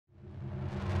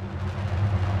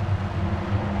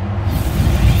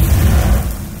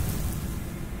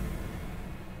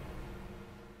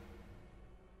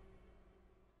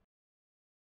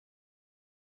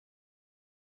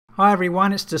Hi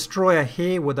everyone, it's Destroyer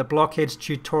here with a Blockheads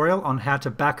tutorial on how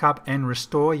to backup and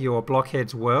restore your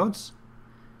Blockheads worlds.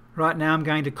 Right now I'm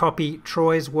going to copy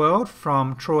Troy's world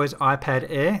from Troy's iPad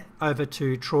Air over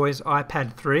to Troy's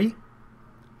iPad 3.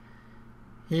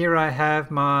 Here I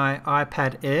have my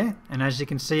iPad Air, and as you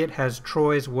can see it has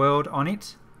Troy's world on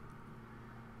it.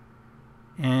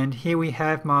 And here we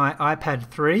have my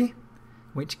iPad 3,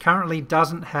 which currently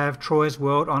doesn't have Troy's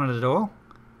world on it at all.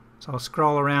 So I'll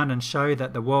scroll around and show you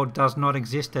that the world does not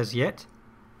exist as yet.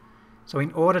 So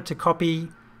in order to copy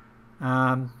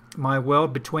my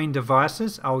world between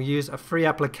devices, I'll use a free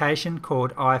application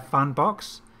called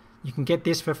iFunBox. You can get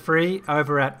this for free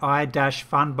over at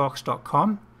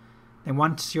i-funbox.com. Then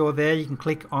once you're there, you can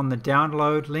click on the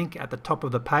download link at the top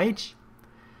of the page.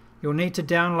 You'll need to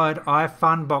download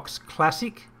iFunBox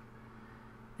Classic,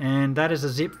 and that is a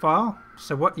zip file.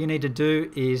 So what you need to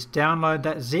do is download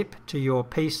that zip to your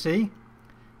PC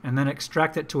and then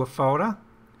extract it to a folder.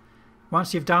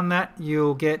 Once you've done that,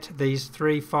 you'll get these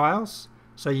three files.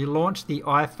 So you launch the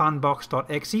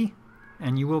ifunbox.exe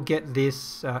and you will get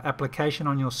this application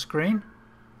on your screen.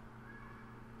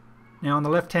 Now on the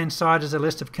left hand side is a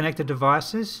list of connected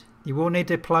devices. You will need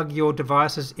to plug your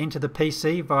devices into the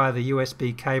PC via the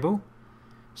USB cable.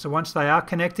 So once they are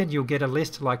connected, you'll get a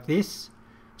list like this.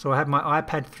 So I have my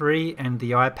iPad 3 and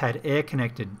the iPad Air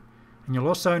connected. And you'll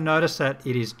also notice that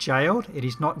it is jailed. It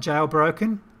is not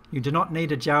jailbroken. You do not need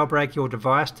to jailbreak your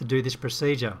device to do this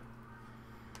procedure.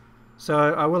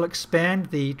 So I will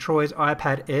expand the Troy's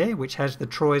iPad Air, which has the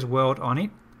Troy's world on it.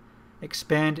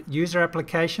 Expand user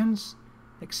applications.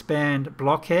 Expand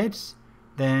Blockheads.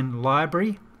 Then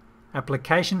library.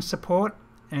 Application support.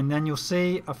 And then you'll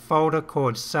see a folder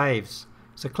called saves.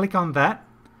 So click on that.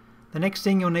 The next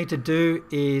thing you'll need to do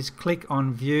is click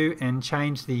on view and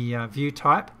change the view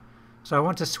type. So I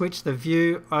want to switch the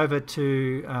view over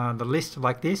to the list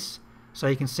like this so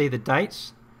you can see the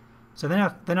dates. So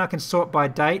then I can sort by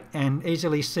date and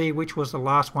easily see which was the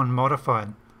last one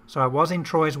modified. So I was in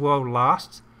Troy's world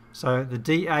last, so the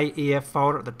DAEF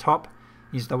folder at the top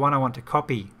is the one I want to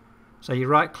copy. So you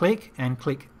right click and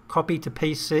click copy to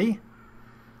PC.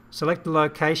 Select the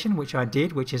location, which I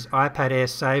did, which is iPad Air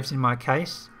saves in my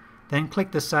case. Then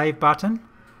click the save button.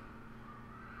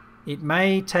 It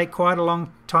may take quite a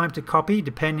long time to copy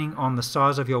depending on the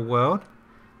size of your world.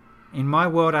 In my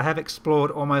world I have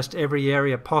explored almost every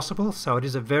area possible, so it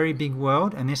is a very big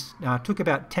world, and this took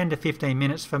about 10 to 15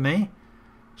 minutes for me.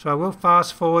 So I will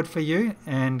fast forward for you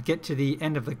and get to the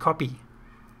end of the copy.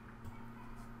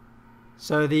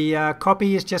 So the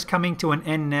copy is just coming to an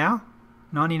end now,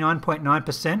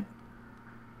 99.9%.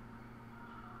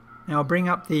 Now I'll bring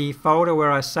up the folder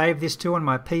where I saved this to on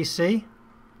my PC.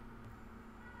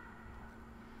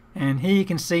 And here you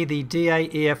can see the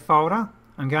DAEF folder.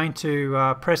 I'm going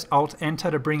to press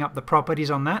Alt-Enter to bring up the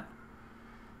properties on that.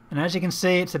 And as you can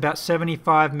see, it's about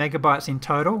 75 megabytes in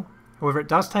total. However, it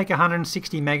does take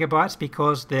 160 megabytes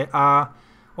because there are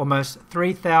almost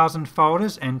 3,000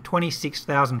 folders and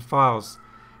 26,000 files.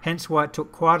 Hence why it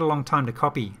took quite a long time to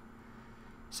copy.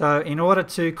 So in order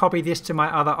to copy this to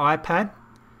my other iPad,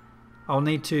 I'll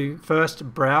need to first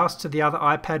browse to the other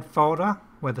iPad folder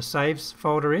where the saves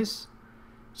folder is.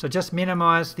 So just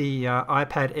minimize the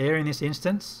iPad Air in this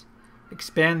instance.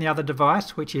 Expand the other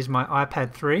device, which is my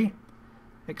iPad 3.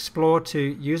 Explore to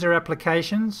user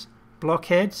applications,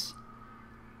 Blockheads,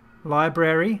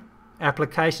 library,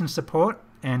 application support,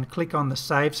 and click on the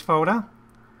saves folder.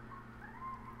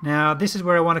 Now this is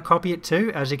where I want to copy it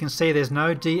to. As you can see, there's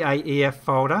no DAEF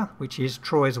folder, which is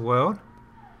Troy's world.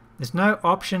 There's no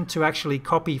option to actually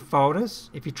copy folders.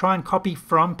 If you try and copy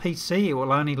from PC, it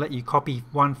will only let you copy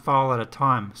one file at a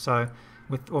time. So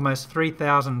with almost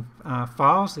 3,000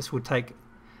 files, this would take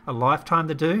a lifetime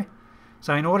to do.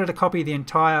 So in order to copy the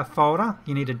entire folder,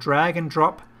 you need to drag and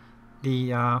drop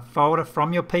the folder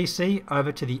from your PC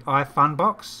over to the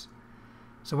iFunBox.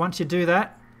 So once you do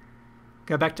that,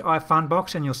 go back to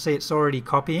iFunBox and you'll see it's already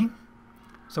copying.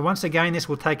 So once again, this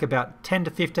will take about 10 to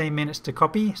 15 minutes to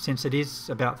copy since it is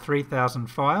about 3,000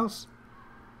 files.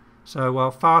 So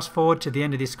I'll fast forward to the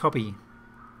end of this copy.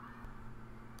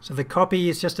 So the copy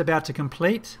is just about to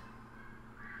complete.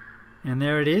 And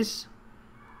there it is.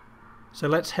 So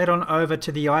let's head on over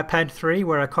to the iPad 3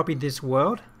 where I copied this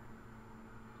world.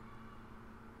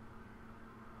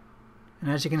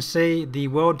 And as you can see, the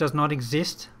world does not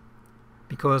exist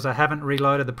because I haven't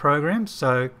reloaded the program.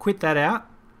 So quit that out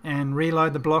and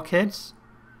reload the Blockheads,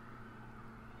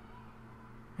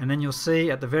 and then you'll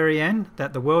see at the very end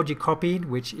that the world you copied,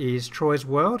 which is Troy's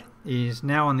world, is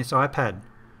now on this iPad.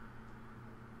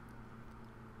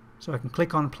 So I can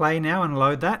click on play now and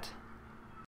load that.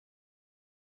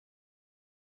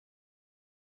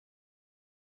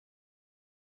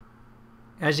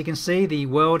 As you can see, the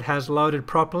world has loaded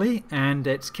properly and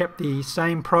it's kept the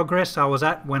same progress I was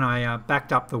at when I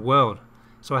backed up the world.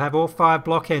 So I have all 5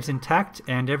 blockheads intact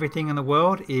and everything in the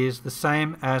world is the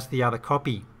same as the other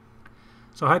copy.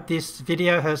 So I hope this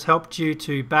video has helped you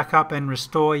to back up and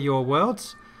restore your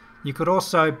worlds. You could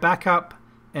also back up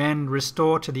and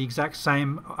restore to the exact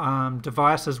same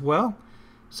device as well.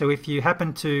 So if you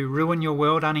happen to ruin your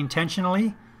world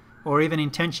unintentionally or even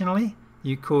intentionally,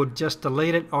 you could just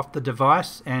delete it off the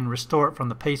device and restore it from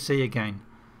the PC again.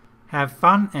 Have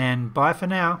fun and bye for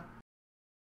now.